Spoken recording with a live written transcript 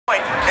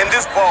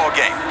this ball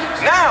game.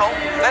 Now,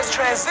 let's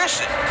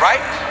transition,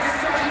 right?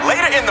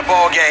 Later in the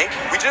ball game,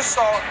 we just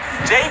saw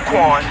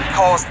Jaquan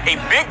cause a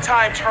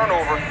big-time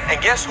turnover,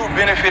 and guess who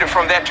benefited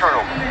from that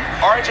turnover?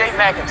 RJ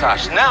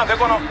McIntosh. Now they're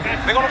gonna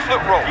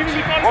flip role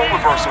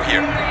reversal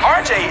here.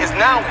 RJ is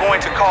now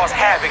going to cause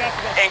havoc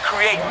and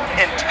create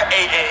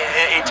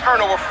a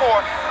turnover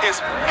for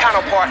his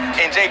counterpart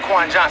in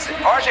Jaquan Johnson.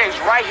 RJ is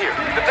right here.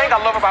 The thing I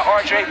love about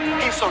RJ,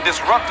 he's so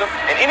disruptive,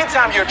 and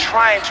anytime you're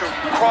trying to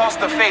cross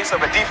the face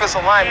of a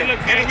defensive lineman,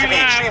 you need to be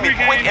extremely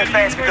quick and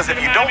fast, because if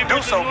you don't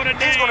do so,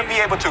 he's going to be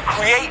able to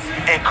create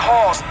and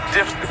cause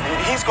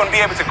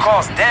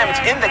damage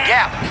in the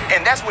gap,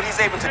 and that's what he's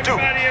able to do.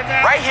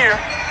 Right here,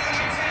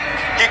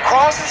 he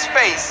crosses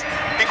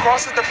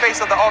the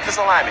face of the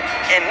offensive lineman,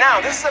 and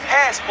now this is a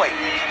pass play.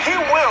 He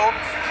will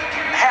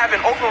have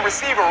an open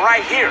receiver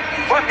right here,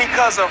 but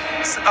because of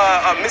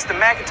Mr.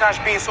 McIntosh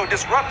being so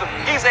disruptive,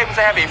 he's able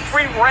to have a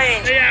free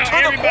range to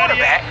the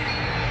quarterback,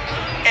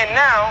 and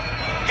now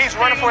he's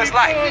running for his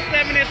life.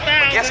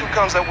 But guess who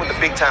comes up with the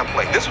big-time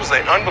play? This was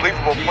an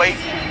unbelievable play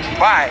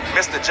by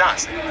Mr.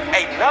 Johnson.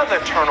 Another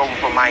turnover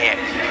for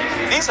Miami.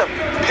 These are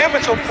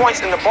pivotal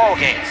points in the ball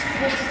game.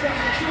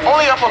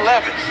 Only up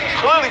 11.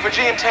 Clearly,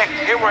 Virginia Tech,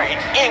 they were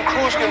in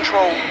cruise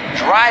control,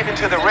 driving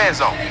to the red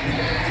zone.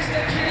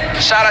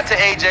 Shout out to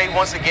AJ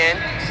once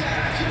again.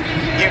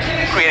 You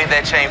created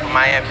that chain for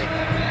Miami.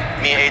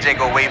 Me and AJ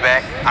go way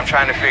back. I'm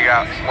trying to figure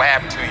out what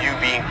happened to you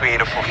being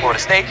creative for Florida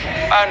State.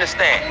 I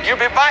understand. You're a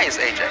bit biased,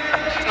 AJ.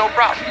 It's no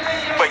problem.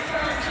 But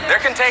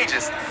they're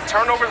contagious.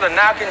 Turnovers are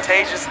now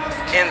contagious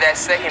in that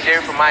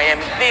secondary for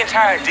Miami. The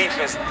entire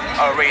defense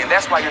already, and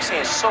that's why you're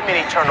seeing so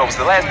many turnovers.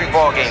 The last 3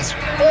 ball games,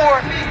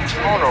 4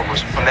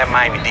 turnovers from that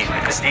Miami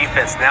defense. The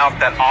defense, now if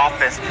that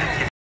offense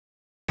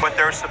what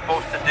they're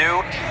supposed to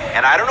do,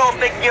 and I don't know if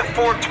they can get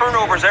 4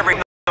 turnovers every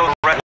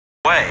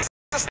way.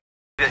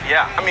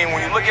 Yeah, I mean,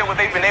 when you look at what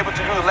they've been able to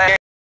do the last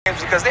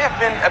games, because they have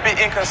been a bit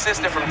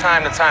inconsistent from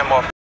time to time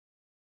off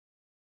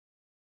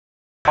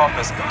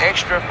offense.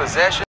 Extra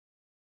possession.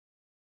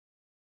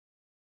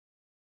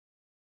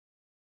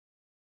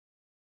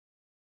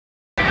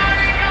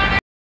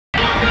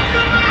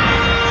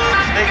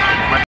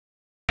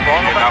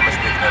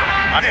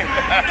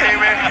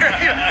 Came in here.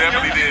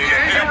 Definitely did. You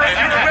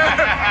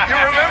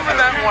remember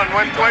that one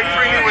when Dwight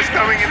Freeney was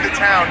coming into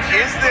town.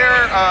 Is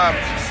there,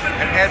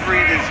 and Ed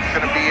Reed is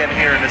going to be in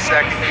here in a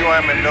second.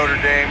 UM and Notre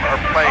Dame are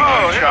playing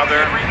each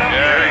other.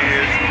 There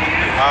he is.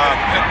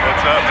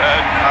 What's up,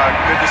 Ed?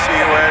 Good to see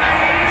you, Ed.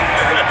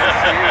 Good to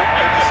see you.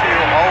 Good to see you.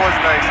 Always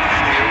nice to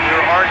see you. We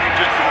were arguing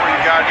just before you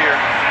got here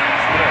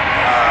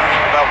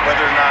about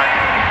whether or not.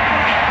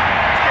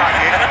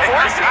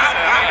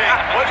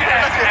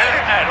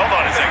 Ed, hold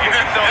on a second. You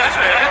can tell this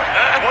man.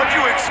 What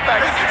do you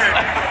expect?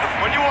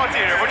 When you walked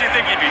in here, what do you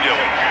think he'd be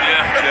doing?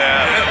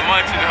 Yeah.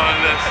 Munching on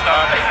this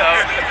stuff.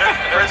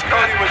 Chris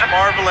Cody was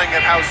marveling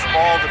at how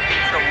small the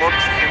pizza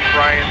looks in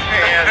Brian's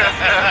hand. I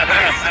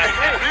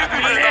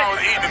was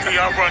eating until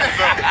y'all brought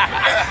this up.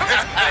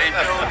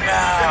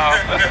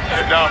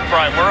 No,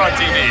 Brian, we're on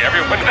TV.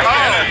 Everyone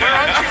knows. We're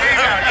on TV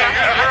now.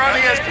 We're on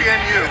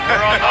ESPNU.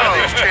 We're on all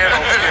these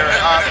channels here.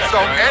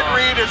 So Ed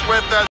Reed is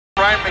with us.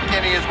 Brian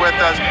McKinney is with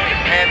us,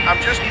 and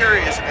I'm just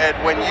curious, Ed,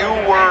 when you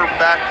were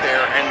back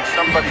there and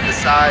somebody the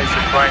size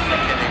of Brian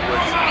McKinney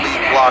was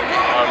lead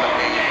blocking on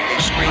a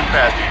screen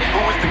pass,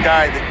 who was the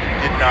guy that you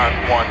did not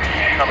want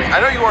coming? I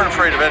know you weren't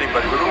afraid of anybody,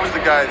 but who was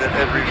the guy that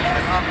Ed Reed was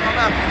saying,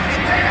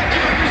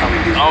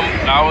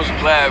 I was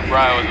glad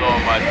Brian was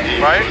on my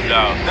team. Right? No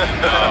doubt.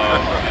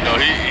 You know,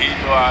 he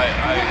knew I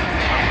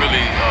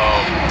really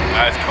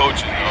asked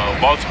coach in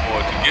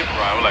Baltimore to get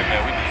Brian. We're like,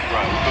 man, we need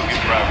Brian. We'll go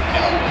get Brian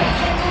McKinney.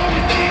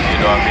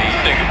 You know what I mean?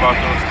 You think about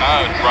those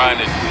times,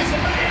 Brian is just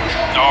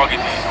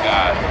dogging these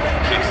guys.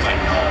 Just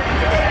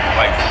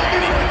like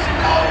Freeney.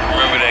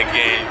 Remember that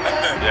game?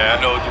 Yeah.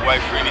 You know,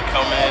 Dwight Freeney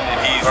come in and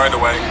he's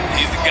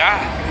the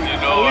guy. You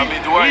know, I mean,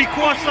 Lee Dwight.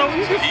 Corso,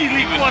 you can see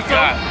Lee was the Corso.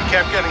 guy. He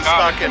kept getting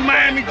stuck in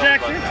Miami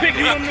Jackson,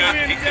 picking him to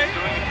win He today. could do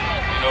it.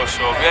 You know,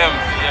 so yeah,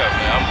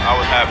 man, I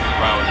was happy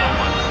Brian was on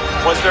my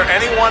team. Was there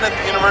anyone at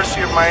the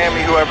University of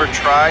Miami who ever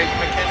tried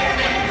McKinney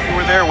when you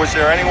were there? Was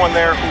there anyone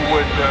there who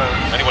would...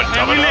 Anyone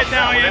Man, we let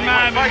down here in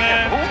Miami,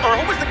 man.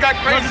 Who was the guy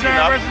crazy Notre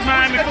enough? versus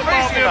Miami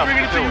Footballville,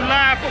 bringing it to you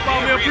live,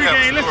 Footballville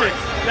pregame. Listen,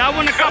 y'all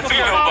want to copy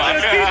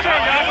Footballville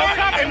t-shirt, y'all want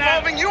to copy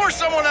now. Involving you or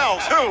someone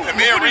else? Who? Put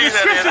the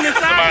description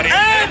inside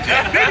and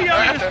video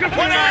description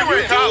on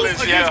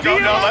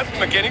YouTube. No, let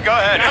McKinney go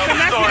ahead. Tell the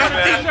story,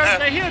 man.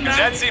 Stay here, man.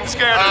 That seems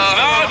scared of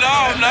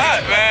No, I'm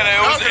not, man.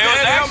 It was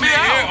actually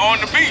here on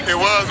the beach. It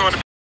was on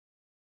the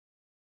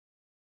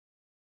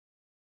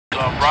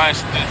Brian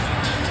Stinson,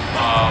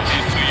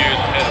 he's 2 years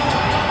ahead of me.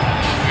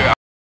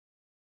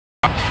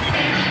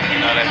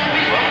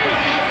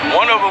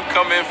 One of them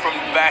come in from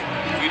the back.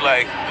 We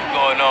like, what's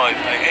going on?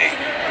 He's like, hey,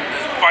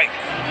 let's fight.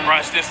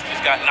 Brian Stinson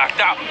just got knocked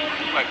out.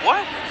 I'm like,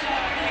 what?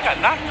 He got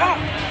knocked out.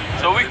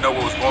 So we know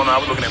what was going on. I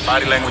was looking at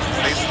body language and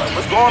faces like,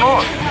 what's going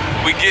on?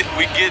 We get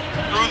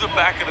through the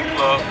back of the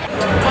club.